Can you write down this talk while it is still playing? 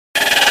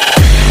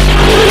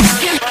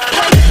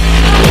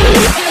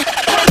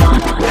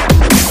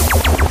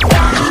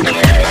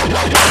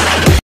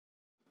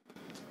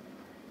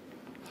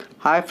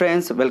Hi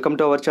friends, welcome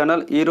to our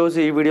channel. ఈరోజు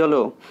ఈ వీడియోలో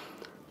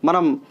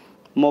మనం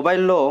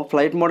మొబైల్లో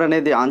ఫ్లైట్ మోడ్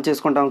అనేది ఆన్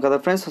చేసుకుంటాం కదా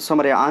ఫ్రెండ్స్. సో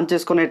మరి ఆన్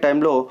చేసుకునే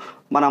టైంలో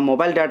మన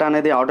మొబైల్ డేటా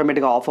అనేది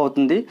ఆటోమేటిక్గా ఆఫ్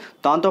అవుతుంది.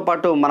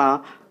 దాంతోపాటు మన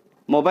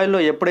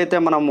మొబైల్లో ఎప్పుడైతే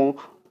మనము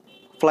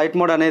ఫ్లైట్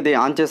మోడ్ అనేది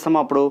ఆన్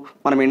చేస్తామో అప్పుడు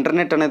మనం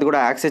ఇంటర్నెట్ అనేది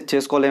కూడా యాక్సెస్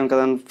చేసుకోలేము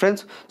కదా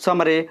ఫ్రెండ్స్. సో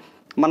మరి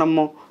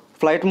మనము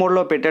ఫ్లైట్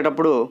మోడ్లో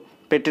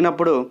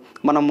పెట్టినప్పుడు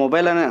మన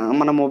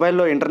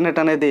మొబైల్లో ఇంటర్నెట్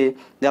అనేది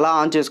ఎలా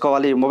ఆన్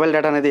చేసుకోవాలి, మొబైల్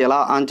డేటా అనేది ఎలా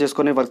ఆన్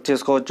చేసుకొని వర్క్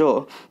చేసుకోవచ్చో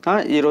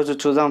ఈరోజు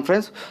చూద్దాం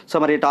ఫ్రెండ్స్. సో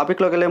మరి ఈ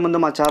టాపిక్లోకి వెళ్ళే ముందు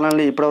మా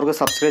ఛానల్ని ఇప్పటివరకు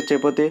సబ్స్క్రైబ్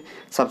చేయకపోతే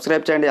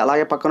సబ్స్క్రైబ్ చేయండి.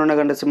 అలాగే పక్కనున్న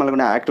గంట సింబల్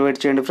కూడా యాక్టివేట్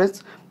చేయండి ఫ్రెండ్స్.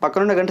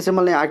 పక్కనున్న గంట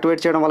సింబల్ని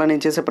యాక్టివేట్ చేయడం వల్ల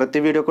నేను చేసే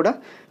ప్రతి వీడియో కూడా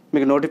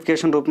మీకు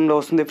నోటిఫికేషన్ రూపంలో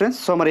వస్తుంది ఫ్రెండ్స్.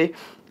 సో మరి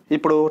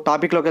ఇప్పుడు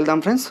టాపిక్లోకి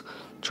వెళ్దాం ఫ్రెండ్స్.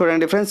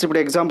 చూడండి ఫ్రెండ్స్,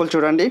 ఇప్పుడు ఎగ్జాంపుల్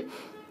చూడండి.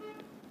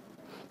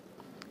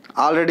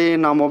 ఆల్రెడీ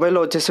నా మొబైల్లో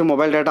వచ్చేసి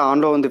మొబైల్ డేటా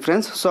ఆన్లో ఉంది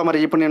ఫ్రెండ్స్. సో మరి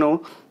ఇప్పుడు నేను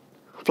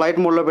ఫ్లైట్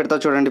మోడ్లో పెడతా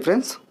చూడండి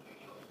ఫ్రెండ్స్.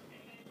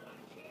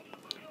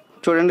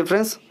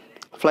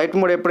 ఫ్లైట్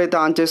మోడ్ ఎప్పుడైతే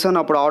ఆన్ చేశానో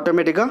అప్పుడు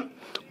ఆటోమేటిక్గా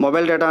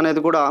మొబైల్ డేటా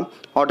అనేది కూడా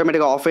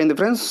ఆటోమేటిక్గా ఆఫ్ అయింది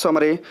ఫ్రెండ్స్. సో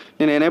మరి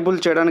నేను ఎనేబుల్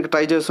చేయడానికి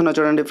ట్రై చేస్తున్నా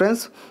చూడండి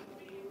ఫ్రెండ్స్,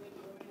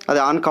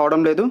 అది ఆన్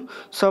కావడం లేదు.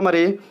 సో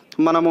మరి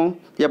మనము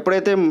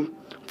ఎప్పుడైతే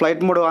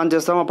ఫ్లైట్ మోడ్ ఆన్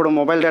చేస్తామో అప్పుడు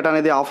మొబైల్ డేటా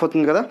అనేది ఆఫ్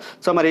అవుతుంది కదా.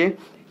 సో మరి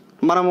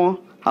మనము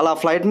అలా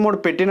ఫ్లైట్ మోడ్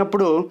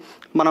పెట్టినప్పుడు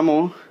మనము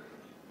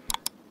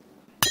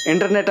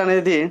ఇంటర్నెట్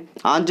అనేది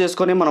ఆన్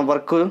చేసుకొని మనం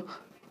వర్క్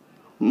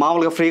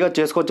మామూలుగా ఫ్రీగా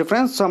చేసుకోవచ్చు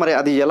ఫ్రెండ్స్. సో మరి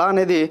అది ఎలా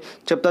అనేది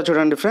చెప్తా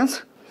చూడండి ఫ్రెండ్స్.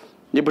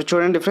 ఇప్పుడు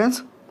చూడండి ఫ్రెండ్స్,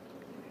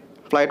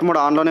 ఫ్లైట్ మోడ్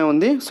ఆన్లోనే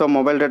ఉంది. సో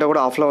మొబైల్ డేటా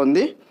కూడా ఆఫ్లో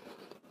ఉంది.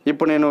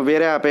 ఇప్పుడు నేను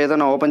వేరే యాప్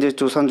ఏదైనా ఓపెన్ చేసి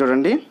చూసాను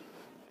చూడండి,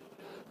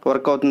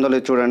 వర్క్ అవుతుందో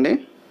లేదు చూడండి.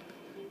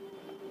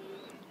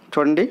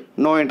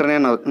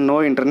 నో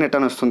ఇంటర్నెట్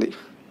అని వస్తుంది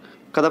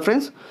కదా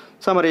ఫ్రెండ్స్.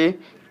 సో మరి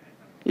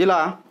ఇలా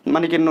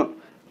మనకి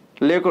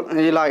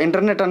ఇలా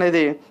ఇంటర్నెట్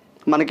అనేది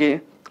మనకి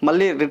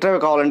మళ్ళీ రిట్రైవ్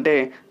కావాలంటే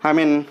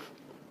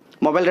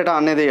మొబైల్ డేటా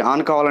అనేది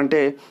ఆన్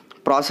కావాలంటే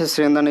ప్రాసెస్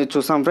ఏందని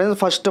చూసాం ఫ్రెండ్స్.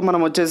 ఫస్ట్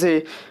మనం వచ్చేసి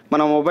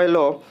మన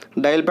మొబైల్లో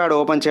డయల్ ప్యాడ్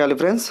ఓపెన్ చేయాలి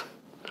ఫ్రెండ్స్.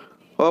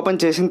 ఓపెన్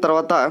చేసిన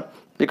తర్వాత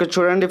ఇక్కడ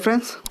చూడండి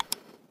ఫ్రెండ్స్,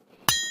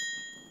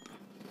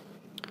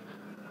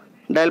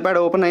 డయల్ ప్యాడ్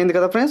ఓపెన్ అయింది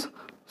కదా ఫ్రెండ్స్.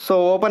 సో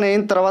ఓపెన్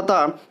అయిన తర్వాత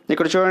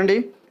ఇక్కడ చూడండి,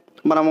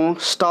 మనము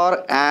స్టార్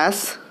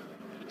యాస్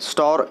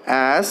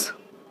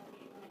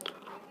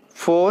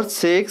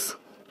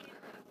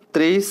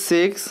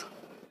 4636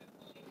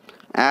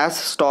 యాస్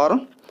స్టార్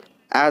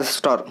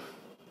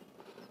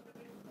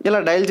ఇలా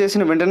డయల్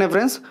చేసిన వెంటనే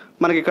ఫ్రెండ్స్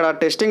మనకి ఇక్కడ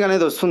టెస్టింగ్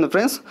అనేది వస్తుంది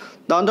ఫ్రెండ్స్.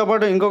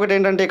 దాంతోపాటు ఇంకొకటి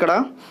ఏంటంటే, ఇక్కడ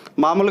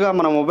మామూలుగా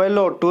మన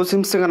మొబైల్లో 2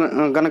 సిమ్స్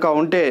కనుక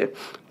ఉంటే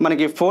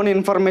మనకి ఫోన్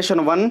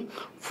ఇన్ఫర్మేషన్ 1,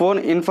 ఫోన్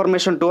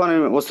ఇన్ఫర్మేషన్ 2 అని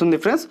వస్తుంది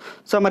ఫ్రెండ్స్.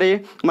 సో మరి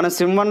మన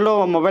సిమ్ 1లో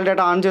మొబైల్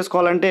డేటా ఆన్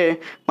చేసుకోవాలంటే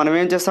మనం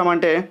ఏం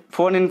చేస్తామంటే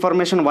ఫోన్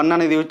ఇన్ఫర్మేషన్ 1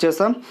 అనేది యూజ్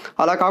చేస్తాం.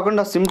 అలా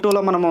కాకుండా సిమ్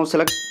 2లో మనము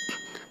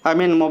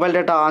మొబైల్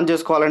డేటా ఆన్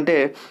చేసుకోవాలంటే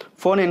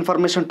ఫోన్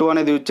ఇన్ఫర్మేషన్ 2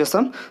 అనేది యూజ్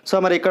చేస్తాం. సో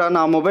మరి ఇక్కడ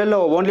నా మొబైల్లో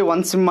ఓన్లీ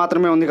 1 సిమ్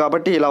మాత్రమే ఉంది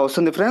కాబట్టి ఇలా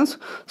వస్తుంది ఫ్రెండ్స్.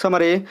 సో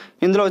మరి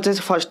ఇందులో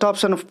వచ్చేసి ఫస్ట్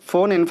ఆప్షన్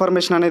ఫోన్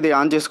ఇన్ఫర్మేషన్ అనేది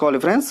ఆన్ చేసుకోవాలి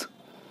ఫ్రెండ్స్.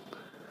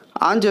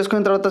 ఆన్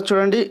చేసుకున్న తర్వాత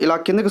చూడండి, ఇలా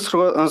కిందకి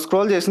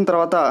స్క్రోల్ చేసిన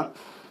తర్వాత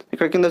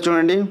ఇక్కడ కింద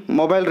చూడండి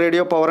మొబైల్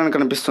రేడియో పవర్ అని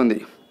కనిపిస్తుంది.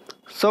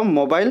 సో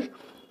మొబైల్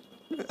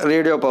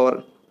రేడియో పవర్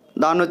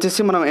దాన్ని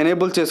వచ్చేసి మనం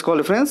ఎనేబుల్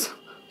చేసుకోవాలి ఫ్రెండ్స్.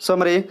 సో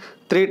మరి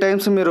 3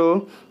 టైమ్స్ మీరు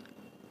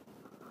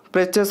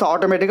ప్రెస్ చేస్తే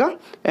ఆటోమేటిక్గా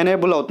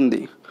ఎనేబుల్ అవుతుంది.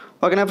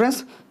 ఓకేనా ఫ్రెండ్స్.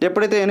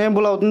 ఎప్పుడైతే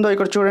ఎనేబుల్ అవుతుందో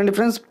ఇక్కడ చూడండి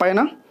ఫ్రెండ్స్, పైన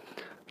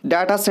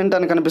డేటా సెంట్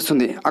అని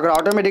కనిపిస్తుంది. అక్కడ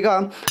ఆటోమేటిక్గా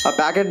ఆ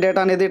ప్యాకెట్ డేటా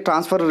అనేది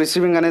ట్రాన్స్ఫర్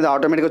రిసీవింగ్ అనేది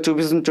ఆటోమేటిక్గా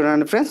చూపిస్తుంది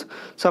చూడండి ఫ్రెండ్స్.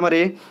 సో మరి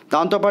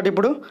దాంతోపాటు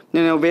ఇప్పుడు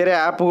నేను వేరే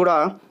యాప్ కూడా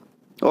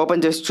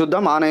ఓపెన్ చేసి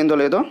చూద్దాం ఆన్ అయిందో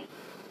లేదో.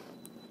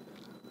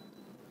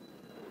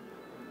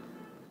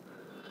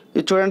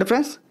 ఇది చూడండి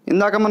ఫ్రెండ్స్,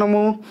 ఇందాక మనము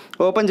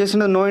ఓపెన్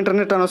చేసిన నో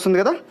ఇంటర్నెట్ అని వస్తుంది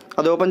కదా,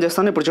 అది ఓపెన్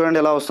చేస్తాను. ఇప్పుడు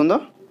చూడండి ఎలా వస్తుందో.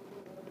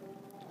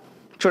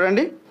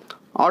 చూడండి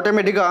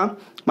ఆటోమేటిక్గా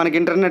మనకి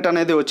ఇంటర్నెట్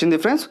అనేది వచ్చింది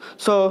ఫ్రెండ్స్.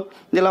 సో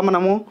ఇలా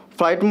మనము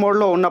ఫ్లైట్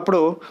మోడ్లో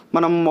ఉన్నప్పుడు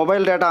మనం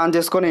మొబైల్ డేటా ఆన్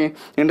చేసుకొని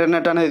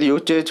ఇంటర్నెట్ అనేది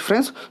యూజ్ చేయొచ్చు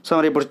ఫ్రెండ్స్. సో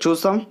మరి ఇప్పుడు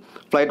చూస్తాం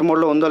ఫ్లైట్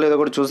మోడ్లో ఉందో లేదో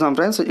కూడా చూస్తాం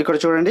ఫ్రెండ్స్. ఇక్కడ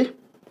చూడండి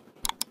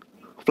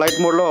ఫ్లైట్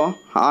మోడ్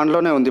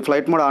ఆన్లోనే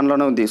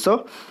ఉంది. సో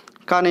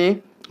కానీ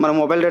మన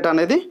మొబైల్ డేటా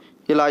అనేది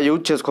ఇలా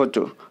యూజ్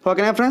చేసుకోవచ్చు.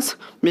 ఓకేనా ఫ్రెండ్స్,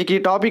 మీకు ఈ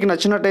టాపిక్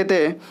నచ్చినట్టయితే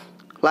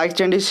లైక్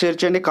చేయండి, షేర్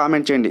చేయండి,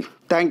 కామెంట్ చేయండి.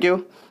 Thank you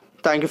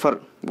for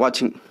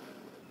watching.